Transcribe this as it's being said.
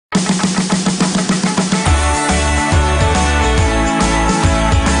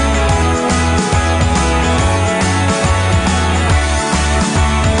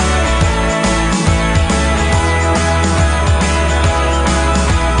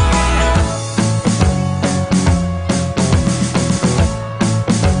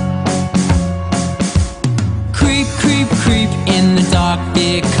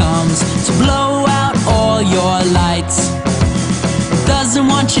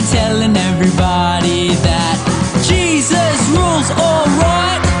you're telling everybody that Jesus rules all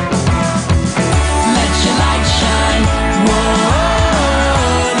right. Let your light shine, whoa.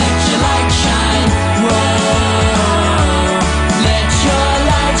 Let your light shine, whoa. Let your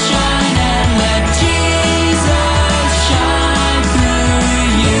light shine and let Jesus shine through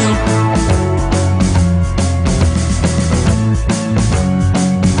you.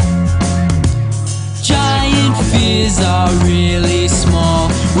 Giant fears are really small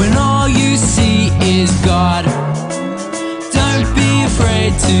when all you see is God. Don't be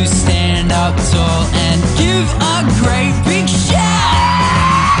afraid to stand up tall and give a great big shout.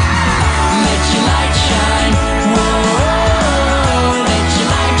 Let your light shine, whoa. Let your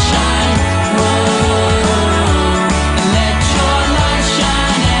light shine, whoa. Let your light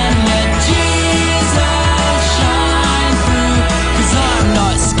shine and let Jesus shine through. 'Cause I'm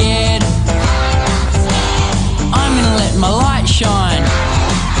not scared, I'm gonna let my light shine.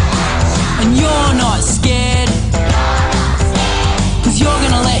 And you're not scared, 'cause you're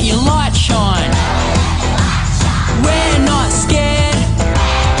gonna let your light shine. We're not scared,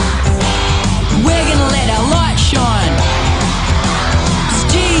 we're gonna let our light shine. 'Cause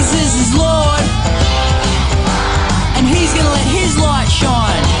Jesus is Lord, and He's gonna let His light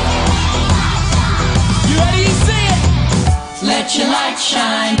shine. You ready to see it? Let your light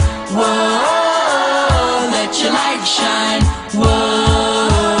shine, whoa. Let your light shine,